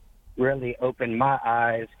really opened my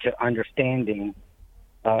eyes to understanding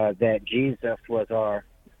that Jesus was our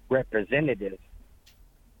representative.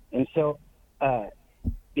 And so, I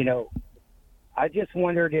just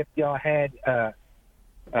wondered if y'all had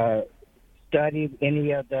studied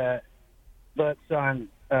any of the books on,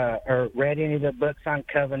 or read any of the books on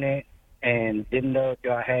covenant, and didn't know if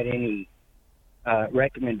y'all had any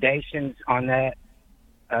recommendations on that,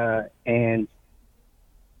 and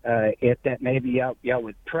if that maybe y'all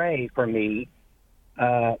would pray for me,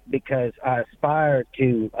 because I aspire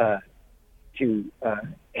to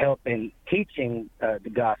help in teaching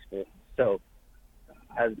the gospel. So,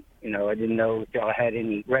 I didn't know if y'all had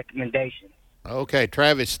any recommendations. Okay,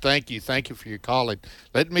 Travis, thank you. Thank you for your calling.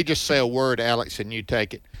 Let me just say a word, Alex, and you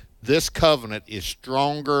take it. This covenant is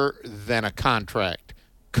stronger than a contract.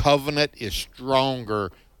 Covenant is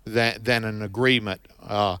stronger than an agreement.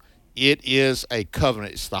 It is a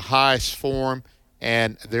covenant. It's the highest form,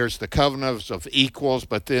 and there's the covenants of equals,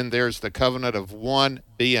 but then there's the covenant of one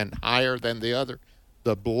being higher than the other.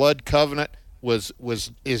 The blood covenant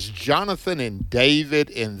is Jonathan and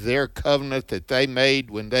David in their covenant that they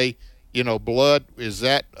made when they, blood, is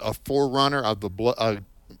that a forerunner of the blood?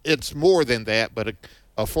 It's more than that, but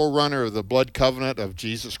a forerunner of the blood covenant of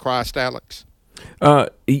Jesus Christ, Alex?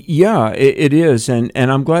 Yeah, it is, and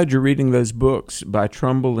I'm glad you're reading those books by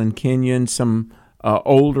Trumbull and Kenyon, some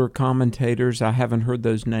older commentators. I haven't heard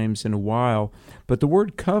those names in a while, but the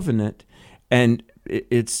word covenant, and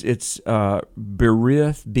it's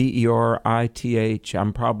berith, B-E-R-I-T-H.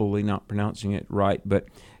 I'm probably not pronouncing it right, but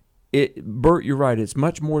Bert, you're right. It's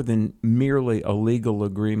much more than merely a legal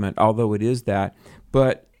agreement, although it is that,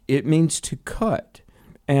 but it means to cut.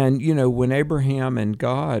 And, when Abraham and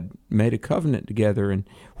God made a covenant together, and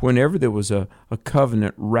whenever there was a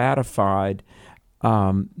covenant ratified,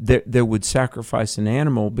 there would sacrifice an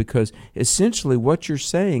animal, because essentially what you're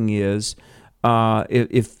saying is,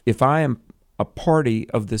 if I am a party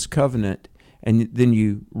of this covenant, and then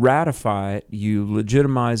you ratify it, you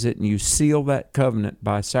legitimize it, and you seal that covenant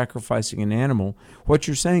by sacrificing an animal, what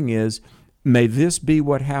you're saying is, may this be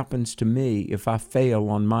what happens to me if I fail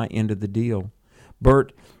on my end of the deal.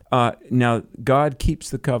 Bert, now God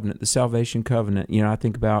keeps the covenant, the salvation covenant. I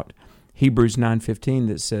think about Hebrews 9:15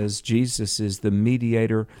 that says Jesus is the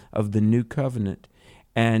mediator of the new covenant.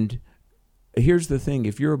 And here's the thing,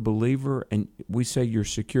 if you're a believer and we say you're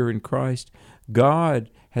secure in Christ,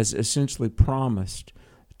 God has essentially promised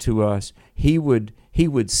to us he would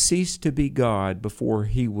cease to be God before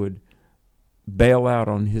he would bail out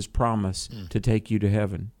on his promise to take you to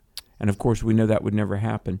heaven. And of course, we know that would never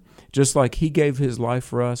happen. Just like he gave his life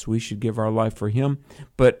for us, we should give our life for him.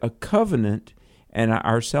 But a covenant and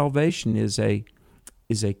our salvation is a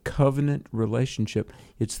covenant relationship.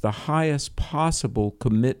 It's the highest possible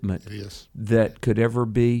commitment that could ever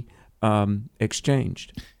be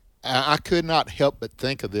exchanged. I could not help but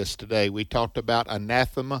think of this today. We talked about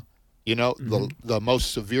anathema, the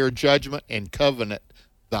most severe judgment, and covenant,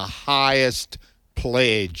 the highest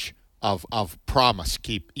pledge of promise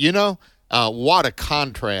keep. What a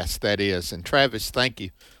contrast that is. And Travis, thank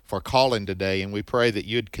you for calling today, and we pray that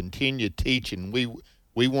you'd continue teaching.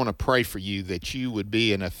 We want to pray for you that you would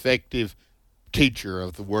be an effective teacher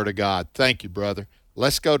of the Word of God. Thank you, brother.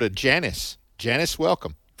 Let's go to Janice. Janice,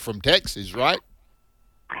 welcome from Texas, right?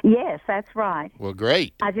 Yes, that's right. Well,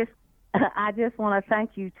 great. I just want to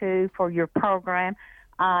thank you too for your program.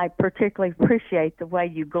 I particularly appreciate the way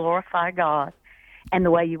you glorify God and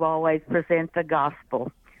the way you always present the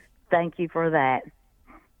gospel. Thank you for that.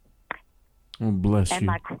 Oh, bless you.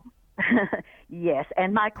 Yes,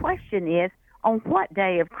 and my question is, on what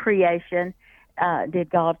day of creation did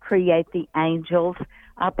God create the angels?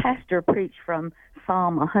 Our pastor preached from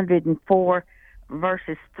Psalm 104,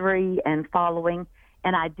 verses 3 and following,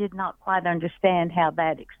 and I did not quite understand how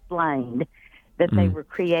that explained that they were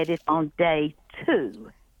created on day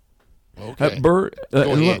 2. Okay. Bert,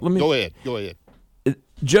 go ahead.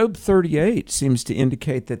 Job 38 seems to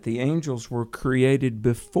indicate that the angels were created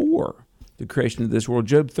before the creation of this world.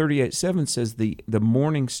 Job 38:7 says the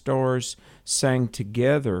morning stars sang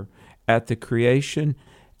together at the creation.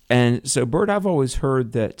 And so, Bert, I've always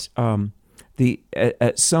heard that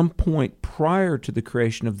at some point prior to the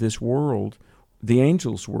creation of this world, the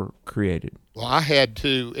angels were created. Well, I had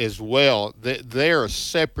to as well. They're a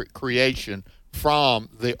separate creation from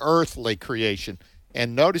the earthly creation.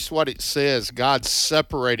 And notice what it says. God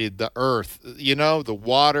separated the earth, the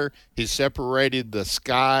water. He separated the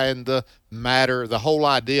sky and the matter. The whole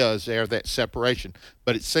idea is there, that separation.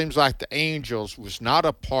 But it seems like the angels was not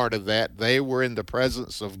a part of that. They were in the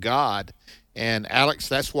presence of God. And Alex,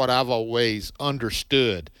 that's what I've always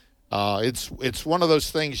understood. It's one of those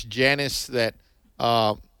things, Janice, that,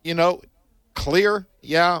 clear.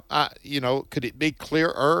 Yeah. Could it be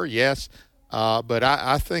clearer? Yes. But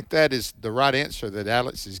I think that is the right answer that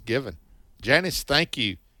Alex is given. Janice, thank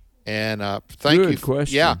you. And thank Good you.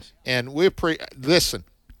 questions. Yeah. And listen,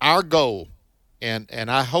 our goal, and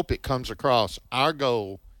I hope it comes across, our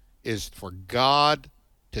goal is for God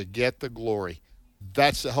to get the glory.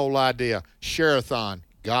 That's the whole idea. Share-a-thon,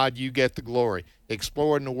 God, you get the glory.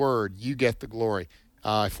 Exploring the Word, you get the glory.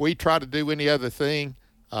 If we try to do any other thing,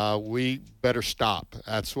 we better stop.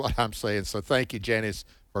 That's what I'm saying. So thank you, Janice,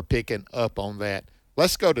 for picking up on that.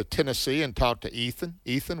 Let's go to Tennessee and talk to Ethan.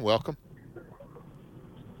 Ethan, welcome.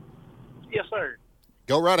 Yes, sir.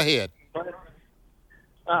 Go right ahead.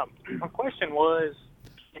 My question was,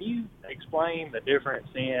 can you explain the difference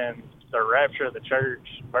in the rapture of the church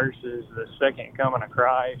versus the second coming of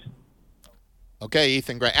Christ? Okay,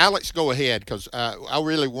 Ethan, great. Alex, go ahead, because I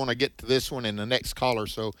really want to get to this one in the next caller,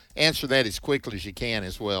 so answer that as quickly as you can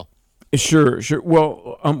as well. Sure.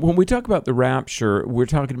 Well, when we talk about the rapture, we're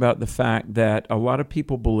talking about the fact that a lot of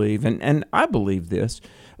people believe, and I believe this,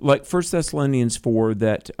 like 1 Thessalonians 4,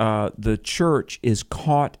 that the church is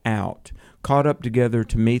caught up together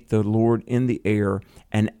to meet the Lord in the air,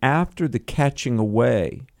 and after the catching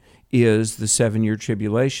away is the 7-year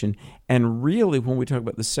tribulation. And really, when we talk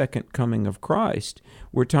about the second coming of Christ,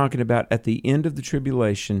 we're talking about at the end of the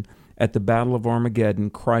tribulation, at the Battle of Armageddon,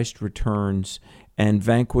 Christ returns and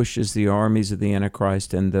vanquishes the armies of the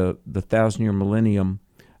Antichrist, and the 1,000-year millennium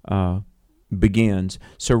begins.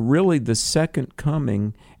 So really, the second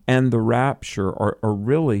coming and the rapture are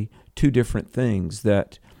really two different things.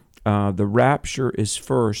 That the rapture is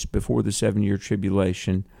first before the 7-year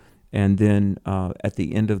tribulation, and then at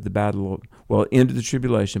the end of the end of the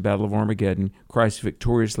tribulation, Battle of Armageddon, Christ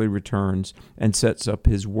victoriously returns and sets up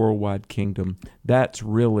his worldwide kingdom. That's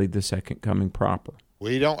really the second coming proper.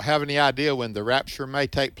 We don't have any idea when the rapture may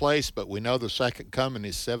take place, but we know the second coming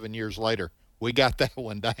is 7 years later. We got that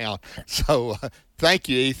one down. So thank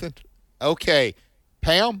you, Ethan. Okay,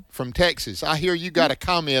 Pam from Texas, I hear you got a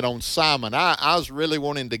comment on Simon. I was really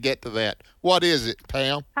wanting to get to that. What is it,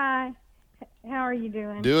 Pam? Hi. How are you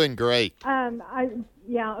doing? Doing great.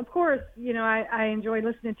 Of course, I enjoy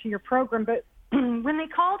listening to your program, but when they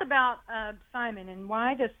called about Simon and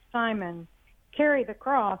why does Simon carry the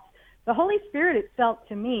cross, the Holy Spirit itself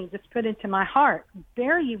to me just put into my heart,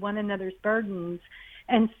 bear ye one another's burdens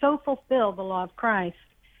and so fulfill the law of Christ.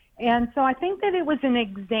 And so I think that it was an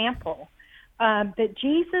example that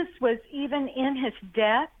Jesus was even in his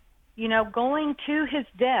death, going to his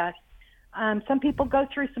death. Some people go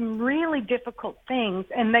through some really difficult things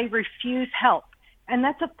and they refuse help. And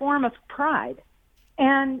that's a form of pride.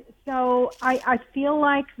 And so I feel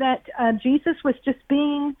like that Jesus was just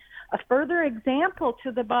being a further example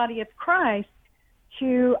to the body of Christ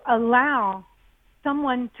to allow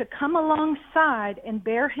someone to come alongside and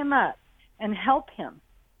bear him up and help him.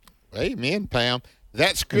 Amen, Pam.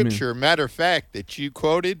 That scripture, Amen. Matter of fact, that you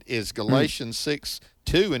quoted is Galatians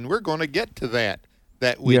 6:2, and we're going to get to that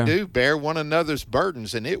we do bear one another's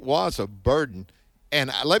burdens, and it was a burden. And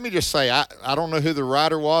let me just say, I don't know who the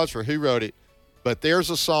writer was or who wrote it, but there's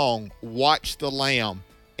a song, Watch the Lamb,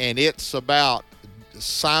 and it's about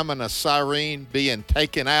Simon of Cyrene being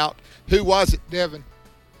taken out. Who was it, Devin?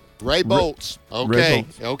 Ray Boltz. Okay,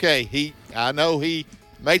 okay. I know he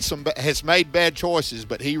has made bad choices,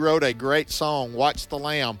 but he wrote a great song, Watch the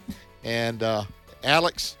Lamb. And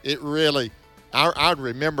Alex, it really, I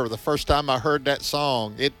remember the first time I heard that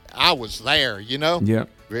song. I was there, Yeah.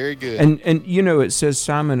 Very good. And it says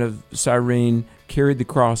Simon of Cyrene carried the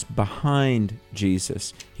cross behind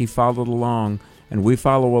Jesus. He followed along, and we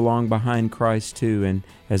follow along behind Christ too. And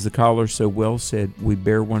as the caller so well said, we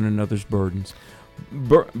bear one another's burdens.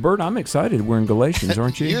 Bert, I'm excited. We're in Galatians,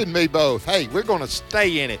 aren't you? You and me both. Hey, we're going to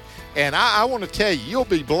stay in it. And I want to tell you, you'll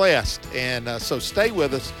be blessed. And so stay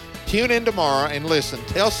with us. Tune in tomorrow and listen.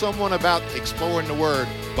 Tell someone about exploring the Word,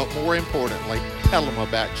 but more importantly, tell them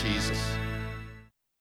about Jesus.